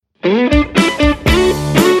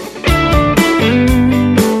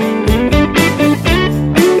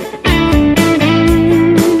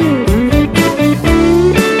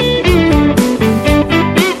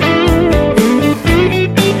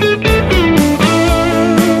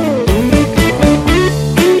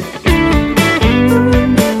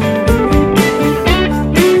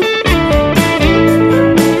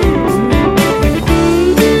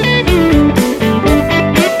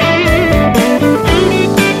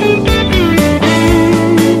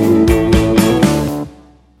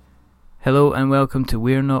welcome to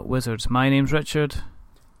We're Not Wizards. My name's Richard.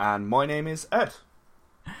 And my name is Ed.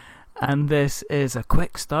 And this is a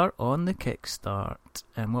quick start on the Kickstart.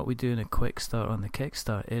 And what we do in a quick start on the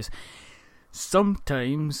Kickstart is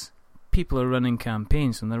sometimes people are running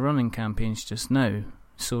campaigns, and they're running campaigns just now.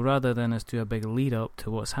 So rather than us do a big lead up to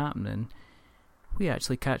what's happening, we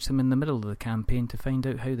actually catch them in the middle of the campaign to find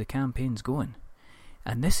out how the campaign's going.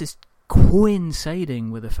 And this is coinciding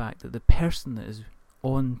with the fact that the person that is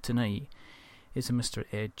on tonight is a Mr.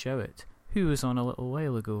 Ed Jowett, who was on a little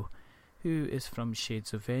while ago, who is from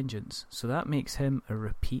Shades of Vengeance. So that makes him a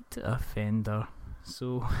repeat offender.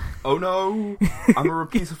 So, oh no, I'm a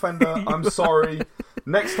repeat offender. I'm sorry.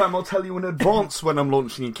 Next time I'll tell you in advance when I'm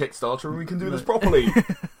launching a Kickstarter and we can do this properly.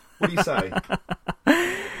 What do you say?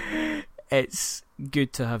 It's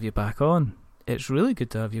good to have you back on. It's really good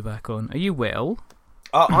to have you back on. Are you well?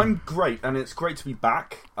 I'm great, and it's great to be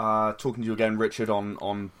back talking to you again, Richard,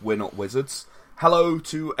 on We're Not Wizards. Hello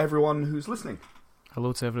to everyone who's listening.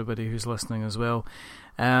 Hello to everybody who's listening as well.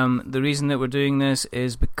 The reason that we're doing this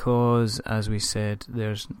is because, as we said,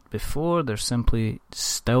 there's simply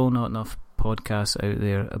still not enough podcasts out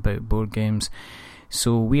there about board games.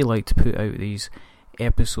 So we like to put out these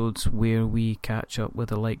episodes where we catch up with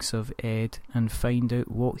the likes of Ed and find out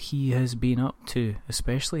what he has been up to,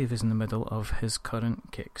 especially if he's in the middle of his current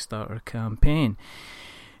Kickstarter campaign.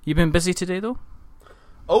 You been busy today though?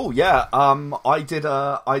 Oh yeah, I did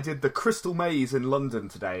the Crystal Maze in London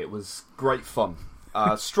today. It was great fun.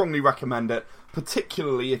 Strongly recommend it,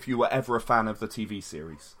 particularly if you were ever a fan of the TV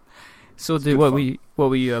series. So what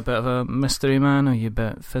were you, a bit of a mystery man? Are you a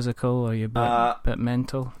bit physical? Are you a bit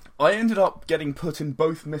mental? I ended up getting put in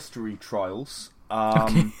both mystery trials,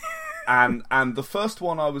 Okay. and the first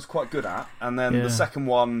one I was quite good at, and then the second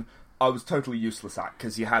one I was totally useless at,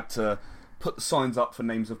 because you had to put the signs up for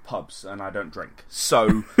names of pubs, and I don't drink.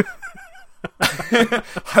 So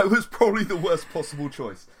I was probably the worst possible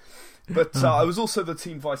choice. But I was also the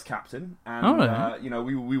team vice captain, and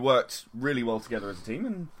we worked really well together as a team,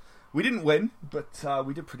 and we didn't win, but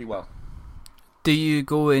we did pretty well. Do you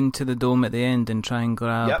go into the dome at the end and try and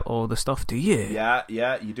grab all the stuff? Do you? Yeah,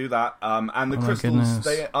 you do that. And the crystals,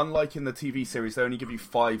 they, unlike in the TV series, they only give you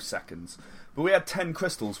 5 seconds. But we had 10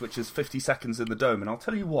 crystals, which is 50 seconds in the dome. And I'll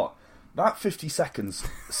tell you what, that 50 seconds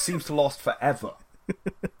seems to last forever.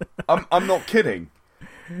 I'm not kidding.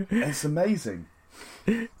 It's amazing.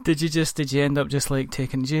 Did you end up just like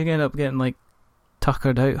taking? Did you end up getting like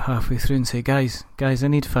tuckered out halfway through and say, guys, I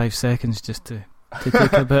need 5 seconds just to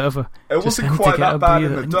take a bit of a... It wasn't quite that bad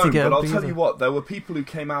in the dome, but I'll tell you what, there were people who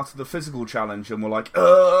came out of the physical challenge and were like,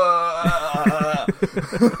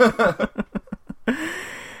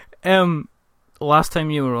 last time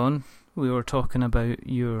you were on, we were talking about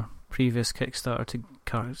your previous Kickstarter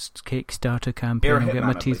campaign. I'll get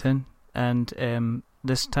my teeth in. And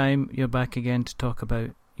this time you're back again to talk about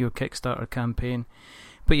your Kickstarter campaign.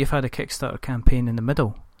 But you've had a Kickstarter campaign in the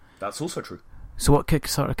middle. That's also true. So what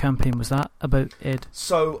Kickstarter campaign was that about, Ed?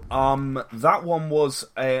 So, that one was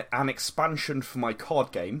an expansion for my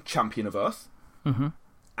card game, Champion of Earth. Mm-hmm.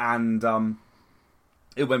 And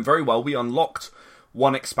it went very well. We unlocked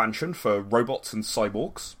one expansion for robots and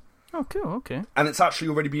cyborgs. Oh, cool, okay. And it's actually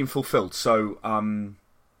already been fulfilled. So,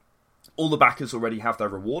 all the backers already have their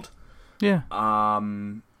reward. Yeah.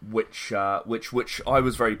 Which I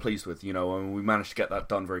was very pleased with, and we managed to get that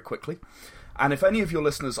done very quickly. And if any of your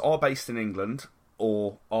listeners are based in England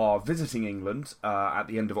or are visiting England at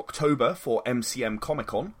the end of October for MCM Comic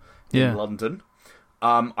Con in London,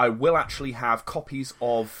 I will actually have copies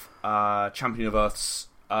of Champion of Earth's,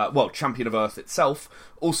 Champion of Earth itself,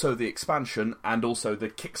 also the expansion, and also the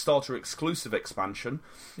Kickstarter exclusive expansion.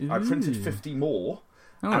 Ooh. I printed 50 more,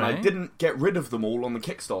 I didn't get rid of them all on the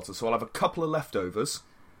Kickstarter, so I'll have a couple of leftovers.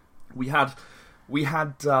 We had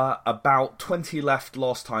about 20 left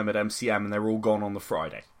last time at MCM, and they were all gone on the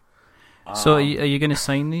Friday. So are you going to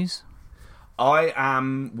sign these? I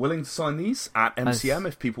am willing to sign these at MCM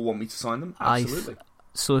if people want me to sign them. Absolutely.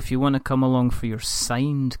 So if you want to come along for your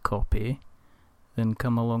signed copy, then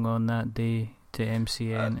come along on that day to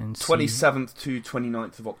MCN and 27th to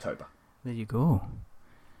 29th of October. There you go.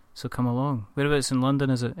 So come along. Whereabouts in London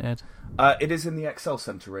is it, Ed? It is in the Excel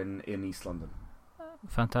Centre in East London.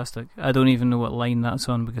 Fantastic. I don't even know what line that's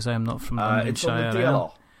on because I am not from Londonshire. It's on the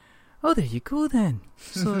DLR. Oh, there you go then.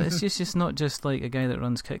 So it's just not just like a guy that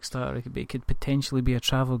runs Kickstarter. It could potentially be a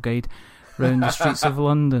travel guide around the streets of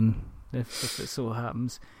London if it so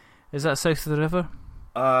happens. Is that south of the river?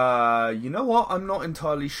 You know what? I'm not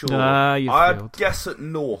entirely sure. I'd guess at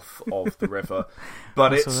north of the river,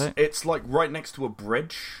 but right. It's like right next to a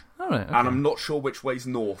bridge. All right, okay. And I'm not sure which way's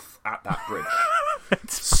north at that bridge.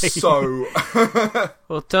 It's fine. So, Well,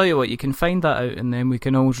 I'll tell you what, you can find that out and then we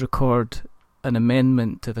can always record an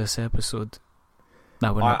amendment to this episode.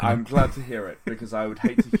 No, we're not gonna. I'm glad to hear it, because I would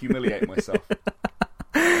hate to humiliate myself.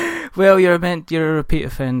 Well, you're a repeat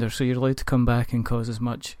offender, so you're allowed to come back and cause as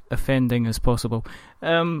much offending as possible.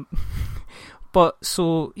 But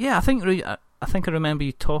so yeah, I think I remember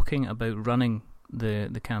you talking about running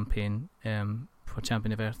the campaign for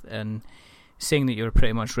Champion of Earth and saying that you were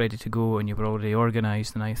pretty much ready to go and you were already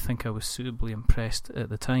organised. And I think I was suitably impressed at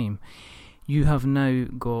the time. You have now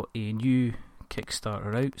got a new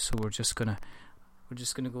Kickstarter out, so we're just gonna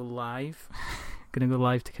go live. Gonna go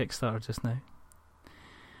live to Kickstarter just now.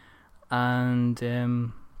 And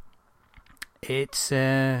it's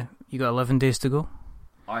you got 11 days to go.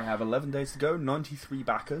 I have 11 days to go, 93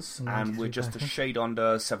 backers, and we're just a shade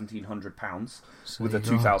under £1,700 with a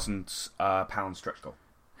 £2,000 stretch goal.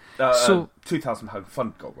 So £2,000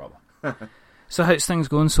 fund goal, rather. So how's things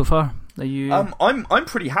going so far? Are you? I'm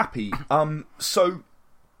pretty happy. So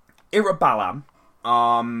Ira Balam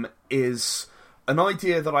is an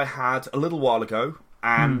idea that I had a little while ago.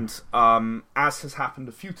 And as has happened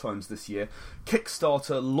a few times this year,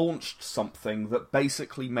 Kickstarter launched something that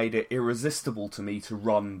basically made it irresistible to me to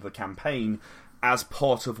run the campaign as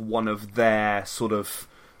part of one of their sort of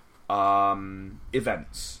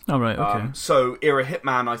events. Oh, right, okay. So Era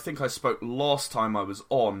Hitman, I think I spoke last time I was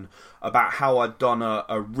on about how I'd done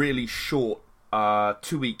a really short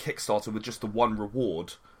 2-week Kickstarter with just the one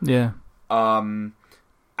reward. Yeah.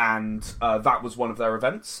 And that was one of their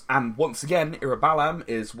events. And once again, Ira Balam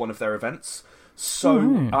is one of their events.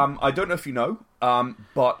 So, I don't know if you know,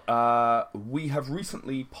 but we have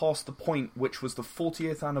recently passed the point which was the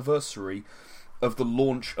 40th anniversary of the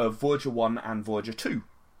launch of Voyager 1 and Voyager 2.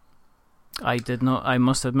 I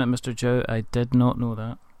must admit, Mr. Joe, I did not know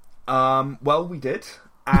that. Well, we did.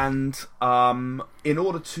 And in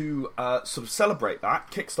order to sort of celebrate that,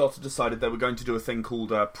 Kickstarter decided they were going to do a thing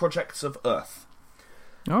called Projects of Earth.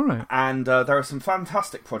 All right. And there are some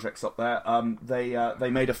fantastic projects up there.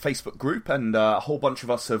 They made a Facebook group, and a whole bunch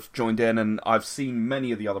of us have joined in, and I've seen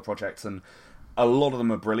many of the other projects, and a lot of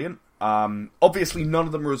them are brilliant. Obviously, none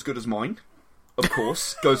of them are as good as mine, of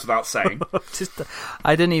course, goes without saying.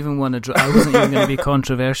 I didn't even want to... I wasn't even going to be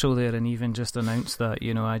controversial there and even just announce that,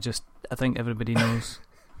 you know, I think everybody knows.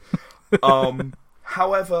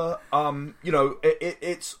 However, you know,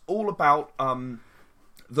 it's all about...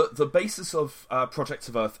 The basis of Projects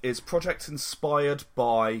of Earth is projects inspired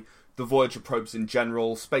by the Voyager probes in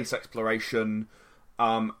general, space exploration,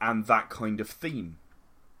 and that kind of theme.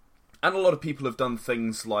 And a lot of people have done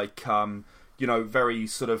things like, you know, very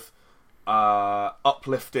sort of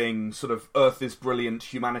uplifting, sort of Earth is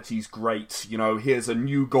brilliant, humanity's great, you know, here's a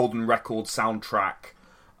new golden record soundtrack,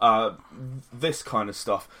 this kind of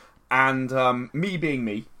stuff. And me being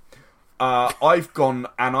me, I've gone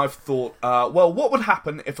and I've thought, well, what would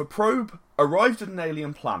happen if a probe arrived at an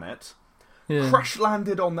alien planet,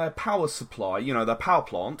 crash-landed on their power supply, you know, their power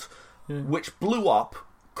plant, which blew up,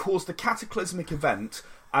 caused a cataclysmic event,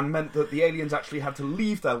 and meant that the aliens actually had to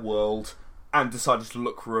leave their world and decided to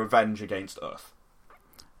look for revenge against Earth.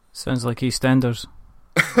 Sounds like EastEnders.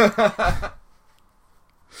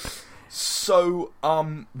 So,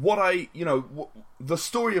 the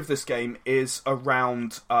story of this game is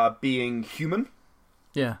around being human.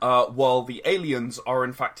 Yeah. While the aliens are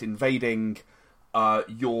in fact invading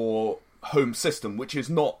your home system, which is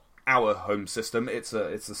not our home system. It's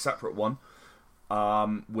a separate one.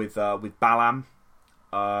 With Balam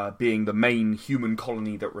being the main human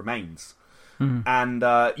colony that remains. Mm. And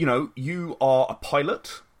you are a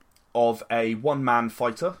pilot of a one-man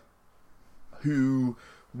fighter who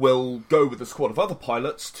will go with a squad of other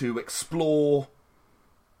pilots to explore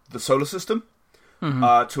the solar system,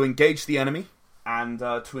 to engage the enemy, and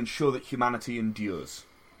to ensure that humanity endures.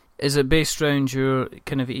 Is it based around your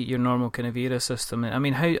normal kind of era system? I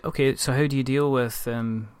mean, how do you deal with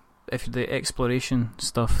if the exploration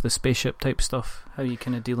stuff, the spaceship type stuff? How are you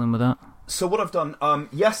kind of dealing with that? So what I've done,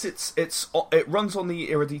 yes, it runs on the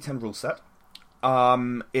Era D10 rule set.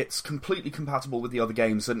 It's completely compatible with the other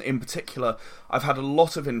games, and in particular, I've had a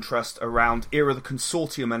lot of interest around Era the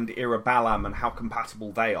Consortium and Era Balam and how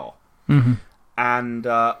compatible they are. Mm-hmm. And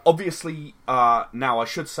obviously, now I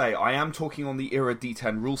should say, I am talking on the Era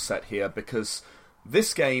D10 rule set here, because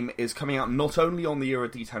this game is coming out not only on the Era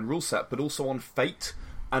D10 rule set, but also on Fate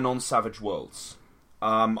and on Savage Worlds.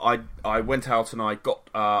 I went out and I got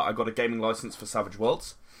a gaming license for Savage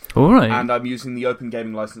Worlds. All right. And I'm using the open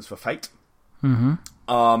gaming license for Fate.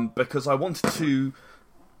 Mm-hmm. Because I wanted to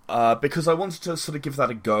sort of give that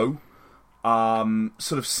a go,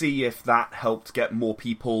 sort of see if that helped get more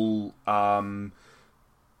people,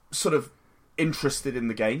 sort of interested in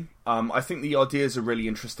the game. I think the idea is a really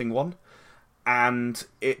interesting one, and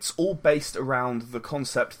it's all based around the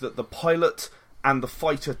concept that the pilot and the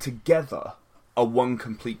fighter together are one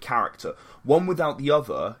complete character. One without the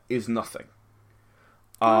other is nothing.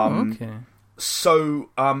 Okay. So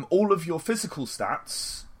all of your physical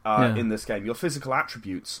stats in this game, your physical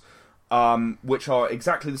attributes, which are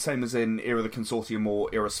exactly the same as in Era of the Consortium or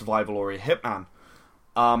Era Survival or Era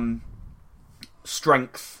Hitman,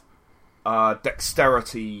 strength,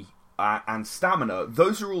 dexterity, and stamina,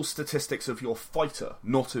 those are all statistics of your fighter,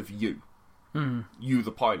 not of you. You,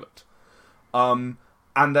 the pilot.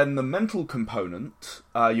 And then the mental component,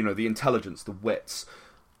 the intelligence, the wits,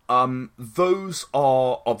 those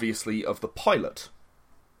are obviously of the pilot.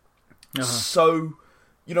 So,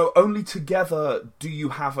 only together do you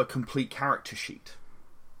have a complete character sheet.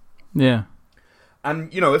 Yeah.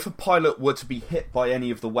 And, if a pilot were to be hit by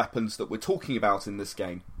any of the weapons that we're talking about in this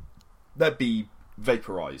game, they'd be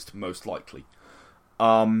vaporized, most likely.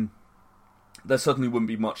 There certainly wouldn't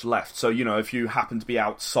be much left. So, if you happen to be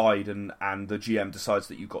outside and the GM decides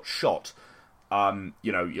that you got shot,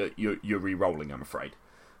 you're re-rolling, I'm afraid.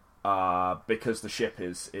 Because the ship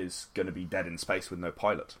is going to be dead in space with no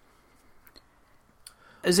pilot.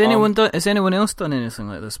 Has anyone else done anything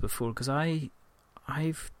like this before? Because I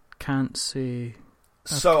can't say.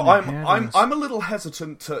 So I'm a little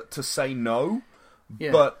hesitant to say no,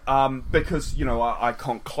 but because I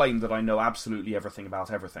can't claim that I know absolutely everything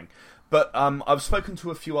about everything. But I've spoken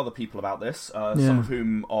to a few other people about this, some of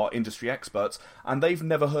whom are industry experts, and they've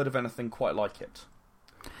never heard of anything quite like it.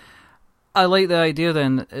 I like the idea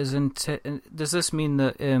then. Does this mean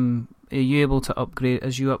that are you able to upgrade,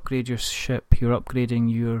 as you upgrade your ship, you're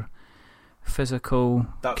upgrading your physical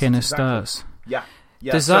kind of stats? Yeah.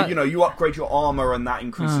 Does so, that, you upgrade your armour and that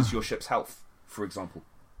increases your ship's health, for example.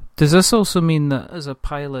 Does this also mean that as a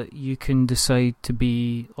pilot you can decide to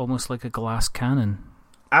be almost like a glass cannon?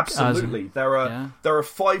 Absolutely. There are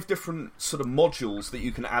 5 different sort of modules that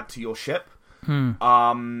you can add to your ship. And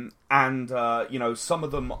some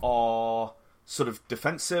of them are sort of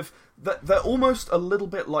defensive. They're almost a little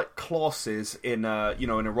bit like classes in a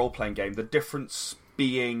role-playing game. The difference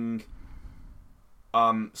being,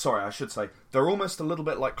 they're almost a little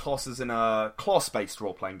bit like classes in a class-based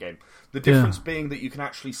role-playing game. The difference being that you can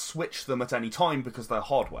actually switch them at any time because they're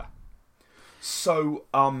hardware. So,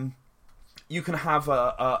 you can have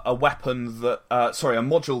a weapon that, a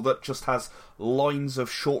module that just has lines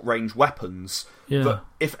of short-range weapons. That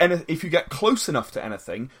if you get close enough to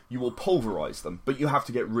anything, you will pulverize them, but you have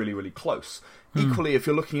to get really, really close. Equally, if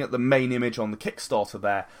you're looking at the main image on the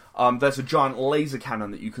Kickstarter there's a giant laser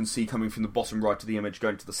cannon that you can see coming from the bottom right of the image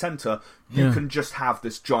going to the center. You can just have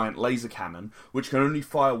this giant laser cannon, which can only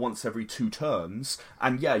fire once every 2 turns,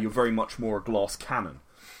 and you're very much more a glass cannon.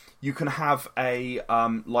 You can have a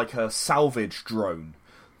salvage drone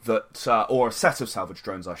or a set of salvage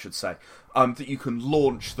drones, I should say, that you can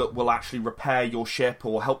launch that will actually repair your ship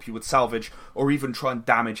or help you with salvage, or even try and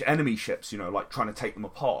damage enemy ships. Like trying to take them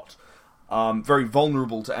apart. Very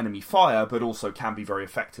vulnerable to enemy fire, but also can be very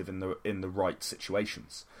effective in the right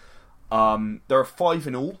situations. There are 5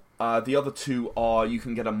 in all. The other 2 are you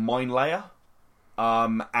can get a mine layer,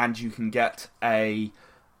 and you can get a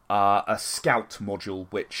scout module,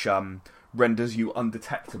 which renders you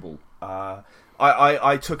undetectable.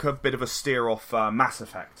 I took a bit of a steer off Mass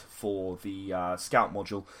Effect for the scout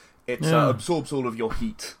module. It absorbs all of your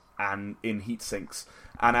heat and in heat sinks,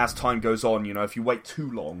 and as time goes on, if you wait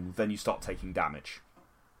too long, then you start taking damage.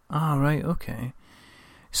 Ah, right, okay.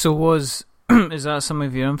 So is that some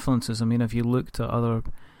of your influences? I mean, have you looked at other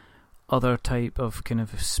type of kind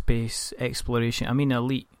of space exploration? I mean,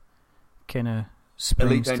 Elite kind of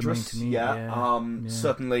Elite Dangerous,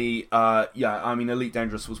 certainly. I mean, Elite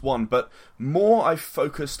Dangerous was one, but more I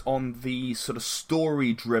focused on the sort of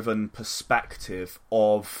story-driven perspective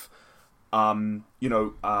of, things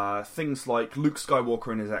like Luke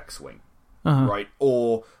Skywalker in his X-wing, right,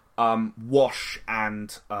 or Wash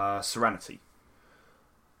and Serenity.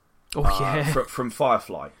 From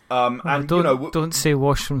Firefly. Don't say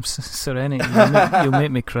Wash from Serenity. You'll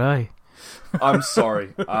make me cry. I'm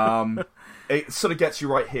sorry. It sort of gets you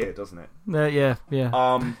right here, doesn't it? Yeah.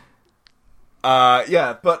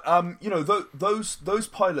 But those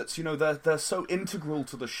pilots, they're so integral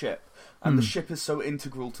to the ship, and the ship is so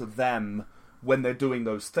integral to them when they're doing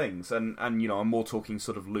those things. And I'm more talking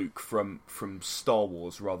sort of Luke from Star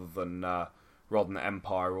Wars rather than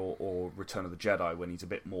Empire or Return of the Jedi, when he's a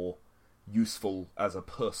bit more useful as a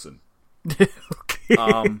person. Okay.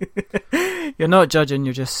 You're not judging,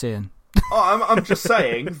 you're just saying. I'm just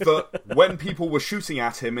saying that when people were shooting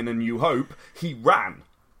at him in A New Hope, he ran.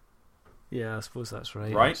 Yeah, I suppose that's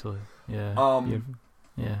right. Right? Actually. Yeah.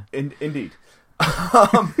 Yeah. Indeed.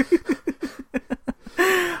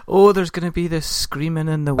 Oh, there's going to be this screaming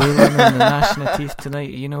and the wailing and the gnashing of teeth tonight.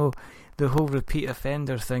 You know, the whole repeat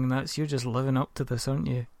offender thing. You're just living up to this, aren't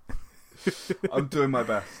you? I'm doing my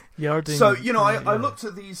best. Yarding, so I looked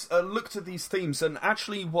at these themes, and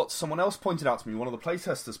actually, what someone else pointed out to me, one of the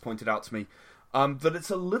playtesters pointed out to me, that it's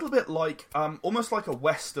a little bit like almost like a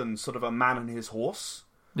Western, sort of a man and his horse.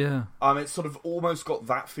 Yeah. It's sort of almost got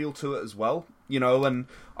that feel to it as well, and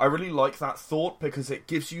I really like that thought because it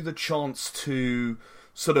gives you the chance to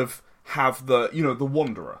sort of have the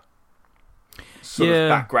wanderer sort of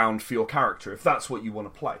background for your character, if that's what you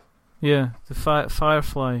want to play. Yeah, the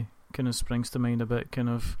Firefly kind of springs to mind a bit, kind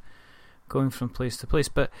of going from place to place.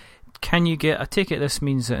 But can you I take it this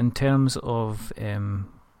means that in terms of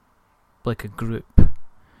like a group,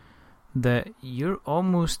 that you're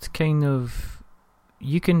almost kind of,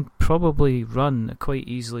 you can probably run a quite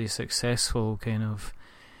easily successful kind of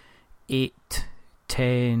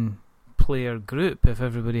 8-10 player group if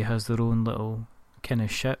everybody has their own little kind of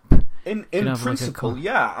ship. In principle,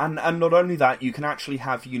 yeah, and not only that, you can actually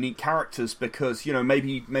have unique characters because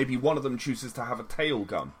maybe one of them chooses to have a tail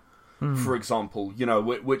gun, for example,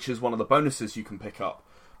 which is one of the bonuses you can pick up,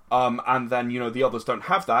 and then the others don't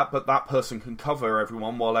have that, but that person can cover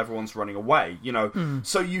everyone while everyone's running away,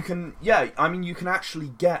 So you can, you can actually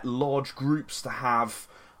get large groups to have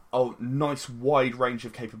a nice wide range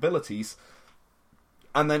of capabilities,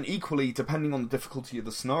 and then equally, depending on the difficulty of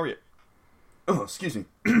the scenario, excuse me.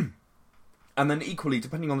 And then equally,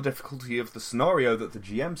 depending on the difficulty of the scenario that the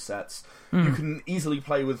GM sets, you can easily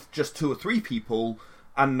play with just 2 or 3 people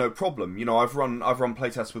and no problem. I've run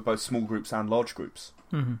playtests with both small groups and large groups,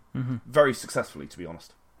 very successfully, to be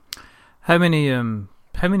honest. How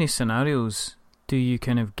many scenarios do you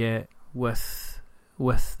kind of get with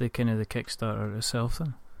the kind of the Kickstarter itself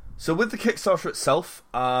then? So with the Kickstarter itself,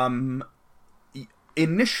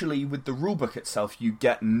 initially, with the rulebook itself, you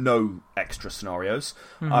get no extra scenarios.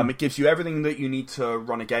 It gives you everything that you need to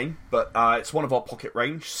run a game, but it's one of our pocket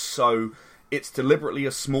range, so it's deliberately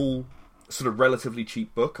a small, sort of relatively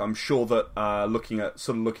cheap book. I'm sure that looking at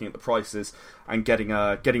the prices and getting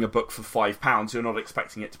a book for £5, you're not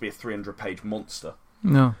expecting it to be a 300-page monster.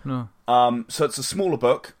 No. So it's a smaller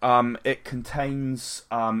book. It contains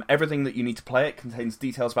everything that you need to play. It contains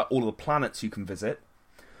details about all of the planets you can visit.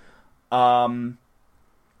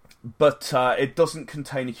 But it doesn't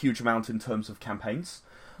contain a huge amount in terms of campaigns.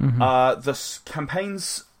 The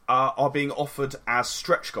campaigns are being offered as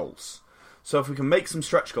stretch goals. So if we can make some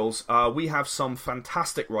stretch goals, we have some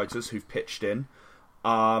fantastic writers who've pitched in.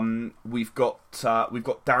 We've got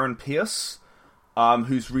Darren Pierce,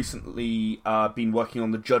 who's recently been working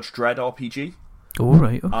on the Judge Dredd RPG. Oh,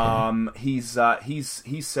 right. Okay.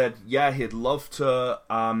 He's said he'd love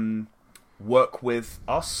to work with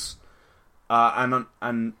us. And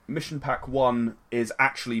Mission Pack 1 is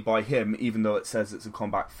actually by him, even though it says it's a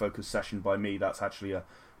combat focused session by me. That's actually a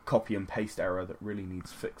copy and paste error that really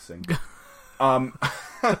needs fixing.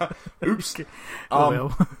 Oops.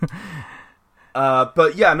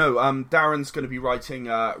 But yeah, no. Darren's going to be writing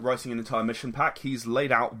an entire mission pack. He's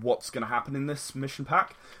laid out what's going to happen in this mission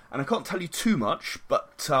pack, and I can't tell you too much,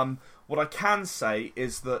 but what I can say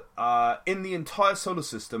is that in the entire solar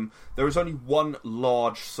system, there is only one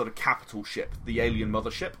large sort of capital ship, the alien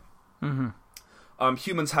mothership.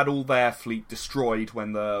 Humans had all their fleet destroyed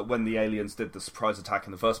when the aliens did the surprise attack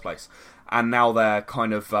in the first place, and now they're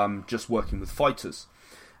kind of just working with fighters.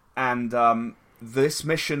 And this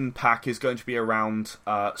mission pack is going to be around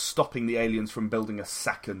stopping the aliens from building a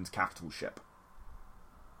second capital ship.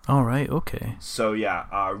 All right, okay. So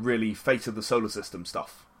yeah, really fate of the solar system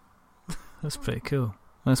stuff. That's pretty cool.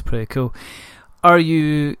 Are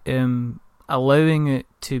you allowing it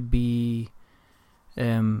to be...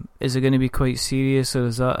 is it going to be quite serious,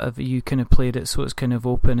 or have you kind of played it so it's kind of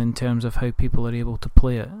open in terms of how people are able to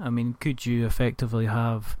play it? I mean, could you effectively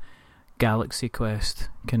have Galaxy Quest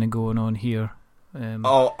kind of going on here?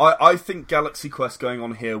 I think Galaxy Quest going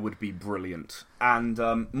on here would be brilliant, and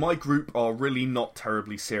my group are really not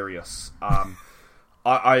terribly serious.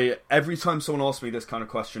 I every time someone asks me this kind of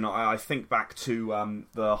question, I think back to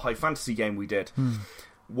the high fantasy game we did,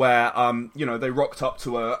 where they rocked up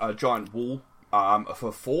to a giant wall of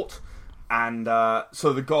a fort, and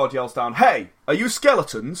so the guard yells down, "Hey, are you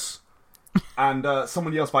skeletons?" And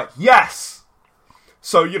someone yells back, "Yes!"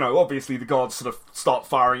 So, obviously the guards sort of start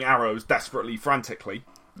firing arrows desperately, frantically,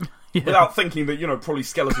 without thinking that, probably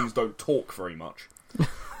skeletons don't talk very much.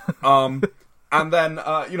 And then,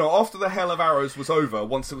 after the hail of arrows was over,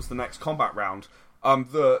 once it was the next combat round,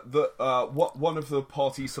 One of the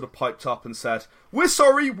parties sort of piped up and said, "We're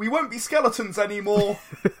sorry, we won't be skeletons anymore."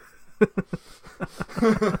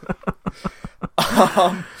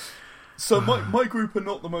 So my group are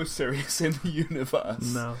not the most serious in the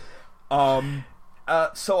universe. No.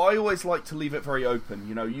 So I always like to leave it very open.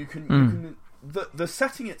 You know, you can the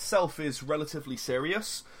setting itself is relatively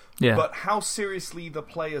serious. Yeah. But how seriously the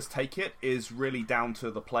players take it is really down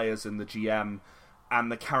to the players and the GM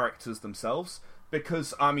and the characters themselves.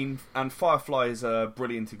 Because, I mean, and Firefly is a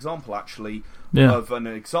brilliant example, actually, of an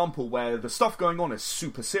example where the stuff going on is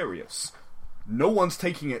super serious. No one's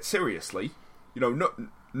taking it seriously. You know,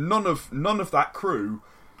 none of that crew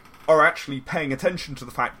are actually paying attention to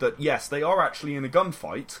the fact that, yes, they are actually in a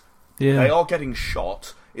gunfight. Yeah. They are getting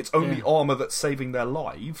shot. It's only armor that's saving their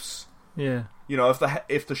lives. Yeah. You know,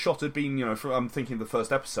 if the shot had been, you know, I'm thinking the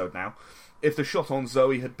first episode now, if the shot on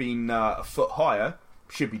Zoe had been a foot higher,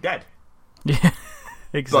 she'd be dead. Yeah,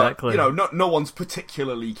 exactly. But, you know, no one's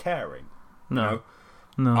particularly caring. No.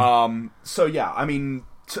 You know? No. So, yeah, I mean,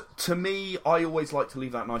 to me, I always like to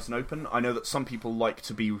leave that nice and open. I know that some people like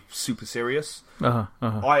to be super serious.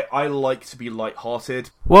 I like to be light-hearted.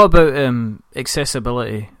 What about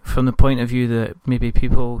accessibility? From the point of view that maybe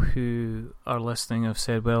people who are listening have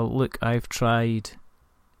said, well, look, I've tried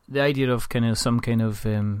the idea of kind of some kind of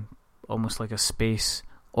almost like a space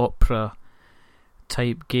opera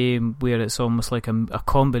type game where it's almost like a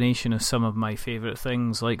combination of some of my favourite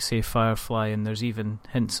things, like say Firefly, and there's even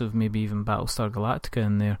hints of maybe even Battlestar Galactica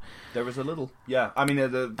in there. There is a little, yeah. I mean,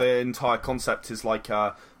 the entire concept is like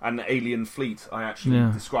an alien fleet. I actually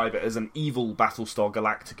describe it as an evil Battlestar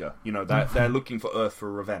Galactica. You know, they're looking for Earth for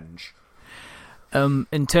revenge.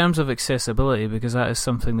 In terms of accessibility, because that is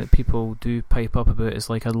something that people do pipe up about, is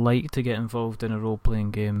like I'd like to get involved in a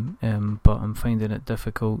role-playing game, but I'm finding it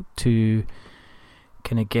difficult to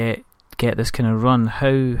kind of get this kind of run.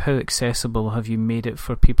 How accessible have you made it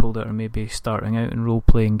for people that are maybe starting out in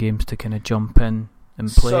role-playing games to kind of jump in and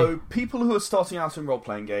play? So, people who are starting out in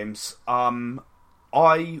role-playing games,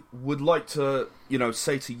 I would like to, you know,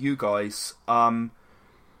 say to you guys, I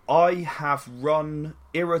have run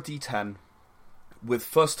Era D10 with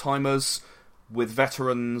first-timers, with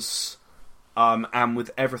veterans, and with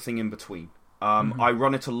everything in between. I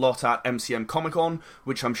run it a lot at MCM Comic Con,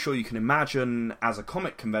 which I'm sure you can imagine as a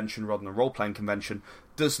comic convention rather than a role-playing convention,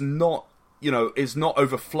 is not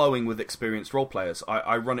overflowing with experienced role players.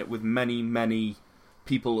 I run it with many, many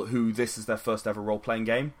people who this is their first ever role-playing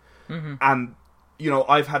game. And, you know,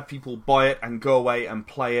 I've had people buy it and go away and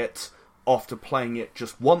play it after playing it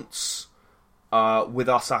just once with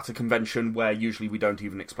us at a convention where usually we don't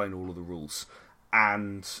even explain all of the rules.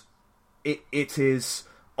 And it is...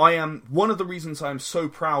 one of the reasons I'm so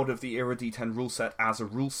proud of the Era D10 rule set as a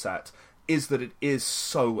rule set is that it is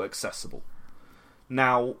so accessible.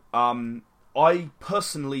 Now, I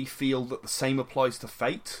personally feel that the same applies to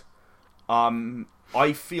Fate.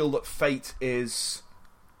 I feel that Fate is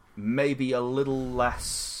maybe a little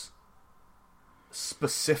less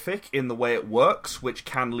specific in the way it works, which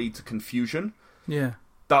can lead to confusion. Yeah.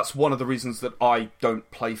 That's one of the reasons that I don't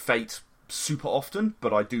play Fate super often,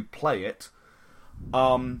 but I do play it.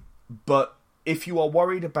 But if you are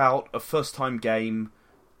worried about a first-time game,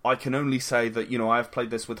 I can only say that, you know, I've played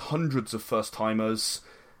this with hundreds of first-timers,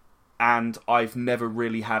 and I've never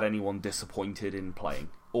really had anyone disappointed in playing,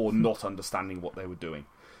 or not understanding what they were doing.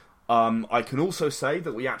 I can also say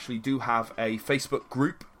that we actually do have a Facebook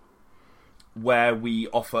group where we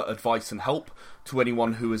offer advice and help to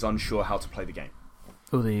anyone who is unsure how to play the game.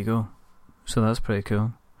 Oh, there you go. So that's pretty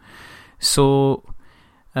cool. So,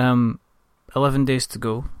 11 days to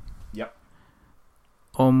go. Yep.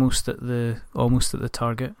 Almost at the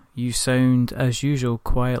target. You sound, as usual,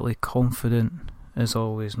 quietly confident, as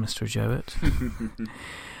always, Mr. Jowett.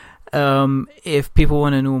 If people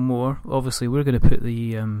want to know more, obviously we're going to put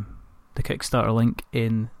the Kickstarter link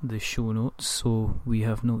in the show notes, so we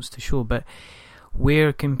have notes to show. But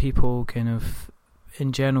where can people kind of,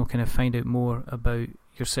 in general, kind of find out more about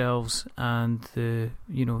yourselves and the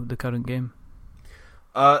current game?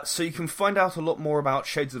 So you can find out a lot more about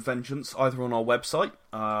Shades of Vengeance either on our website,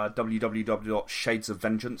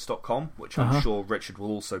 www.shadesofvengeance.com, which I'm sure Richard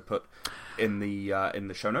will also put in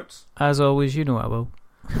the show notes. As always, you know I will.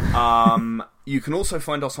 You can also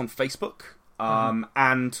find us on Facebook,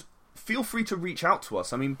 and feel free to reach out to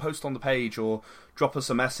us. I mean, post on the page or drop us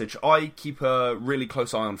a message. I keep a really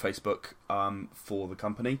close eye on Facebook for the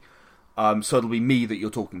company, so it'll be me that you're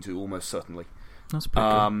talking to almost certainly. That's pretty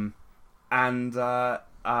cool. And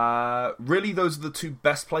really, those are the two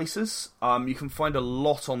best places. You can find a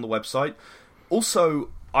lot on the website.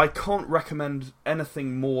 Also, I can't recommend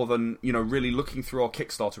anything more than, really looking through our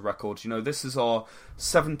Kickstarter records. This is our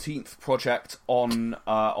 17th project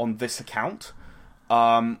on this account.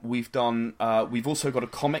 We've also got a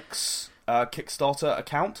comics Kickstarter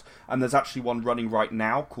account, and there's actually one running right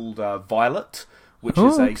now called Violet, which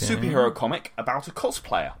is a superhero comic about a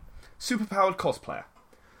cosplayer, superpowered cosplayer.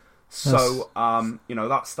 So,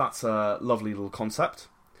 that's a lovely little concept.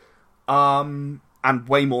 And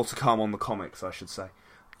way more to come on the comics, I should say.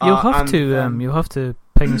 You'll have to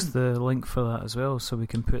ping us the link for that as well, so we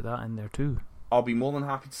can put that in there too. I'll be more than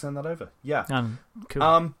happy to send that over. Yeah.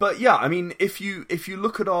 Cool. But yeah, I mean, if you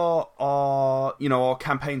look at our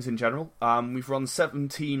campaigns in general, we've run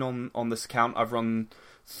 17 on this account. I've run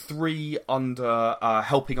 3 under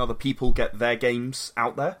helping other people get their games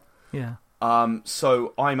out there. Yeah.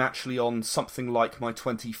 So I'm actually on something like my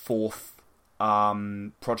 24th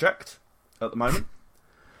project at the moment.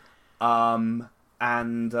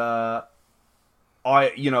 And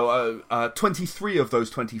 23 of those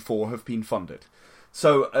 24 have been funded.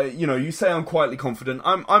 So you say I'm quietly confident.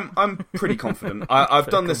 I'm pretty confident. I've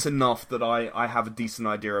done this enough that I have a decent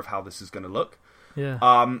idea of how this is going to look. Yeah.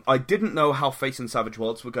 I didn't know how Fate and Savage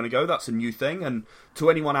Worlds were going to go. That's a new thing. And to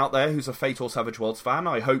anyone out there who's a Fate or Savage Worlds fan,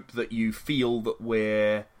 I hope that you feel that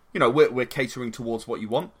we're catering towards what you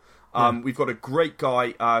want. We've got a great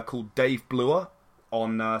guy called Dave Bluer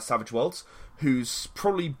on Savage Worlds, who's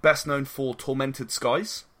probably best known for Tormented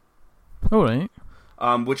Skies. All right.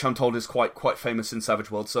 Which I'm told is quite famous in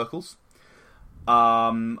Savage Worlds circles.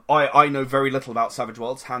 I know very little about Savage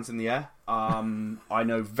Worlds, hands in the air. I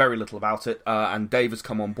know very little about it, and Dave has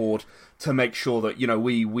come on board to make sure that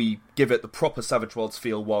we give it the proper Savage Worlds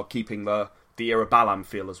feel while keeping the Era Balam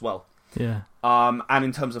feel as well. Yeah. And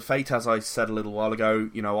in terms of Fate, as I said a little while ago,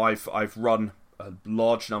 I've run a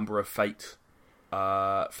large number of Fate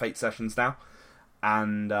sessions now,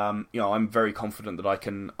 and I'm very confident that I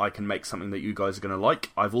can make something that you guys are going to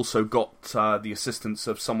like. I've also got the assistance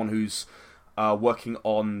of someone who's working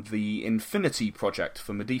on the Infinity project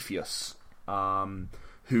for Modiphius,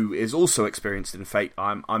 who is also experienced in Fate.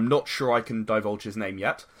 I'm not sure I can divulge his name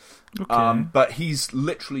yet, but he's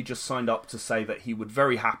literally just signed up to say that he would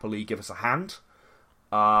very happily give us a hand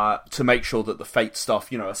to make sure that the Fate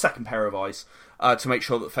stuff, a second pair of eyes, to make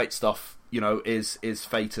sure that Fate stuff, is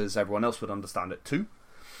Fate as everyone else would understand it too.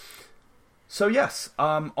 So yes,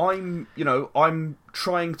 I'm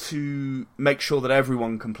trying to make sure that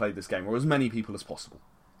everyone can play this game, or as many people as possible.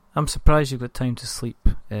 I'm surprised you've got time to sleep,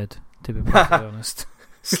 Ed, to be perfectly honest.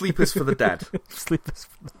 Sleep is for the dead. Sleep is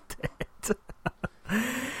for the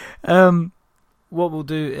dead. What we'll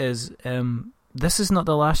do is, this is not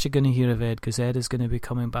the last you're going to hear of Ed, because Ed is going to be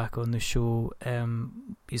coming back on the show.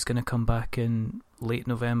 He's going to come back in late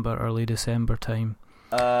November, early December time.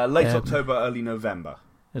 Late October, early November.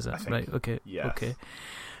 Is it? Right, okay. Yes. Okay.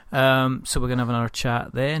 So we're going to have another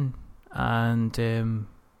chat then, and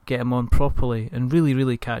get him on properly and really,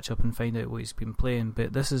 really catch up and find out what he's been playing.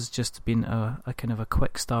 But this has just been a kind of a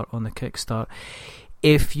quick start on the Kickstart.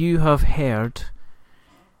 If you have heard,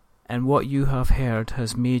 and what you have heard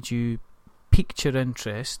has made you piqued your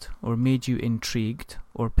interest, or made you intrigued,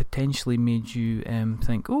 or potentially made you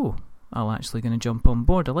think, oh, I'm actually going to jump on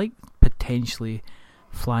board. I like potentially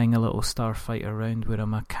flying a little starfighter around where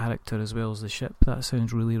I'm a character as well as the ship. That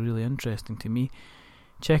sounds really, really interesting to me.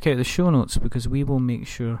 Check out the show notes, because we will make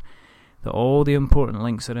sure that all the important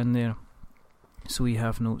links are in there, so we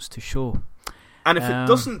have notes to show. And if it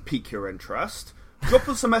doesn't pique your interest, drop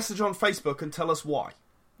us a message on Facebook and tell us why.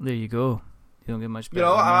 There you go. You don't get much better.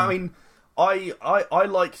 I mean, I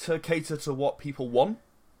like to cater to what people want.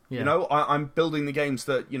 Yeah. I'm building the games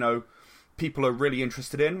that people are really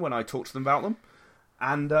interested in when I talk to them about them.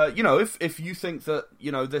 And, if you think that,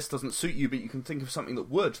 this doesn't suit you, but you can think of something that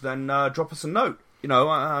would, then drop us a note.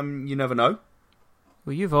 You never know.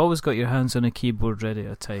 Well, you've always got your hands on a keyboard ready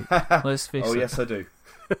to type. Let's face it. Oh, yes, I do.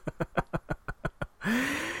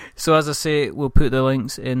 So, as I say, we'll put the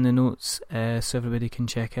links in the notes so everybody can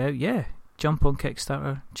check out. Yeah, jump on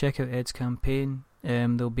Kickstarter, check out Ed's campaign.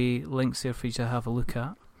 There'll be links there for you to have a look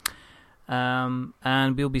at.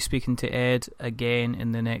 And we'll be speaking to Ed again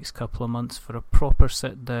in the next couple of months for a proper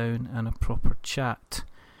sit down and a proper chat.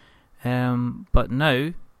 But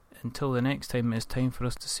now, until the next time, it's time for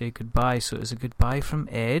us to say goodbye. So it's a goodbye from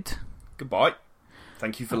Ed. Goodbye.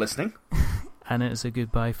 Thank you for listening. And it's a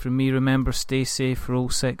goodbye from me. Remember, stay safe, roll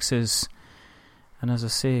sixes. And as I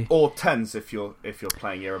say, or tens if you're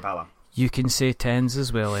playing Era Balam. You can say tens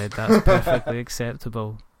as well, Ed. That's perfectly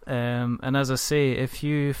acceptable. And as I say, if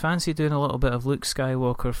you fancy doing a little bit of Luke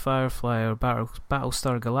Skywalker, Firefly, or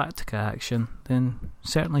Battlestar Galactica action, then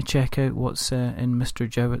certainly check out what's in Mr.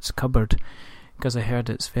 Jowett's cupboard, because I heard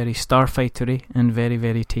it's very starfightery and very,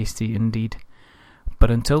 very tasty indeed. But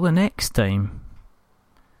until the next time,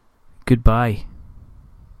 goodbye.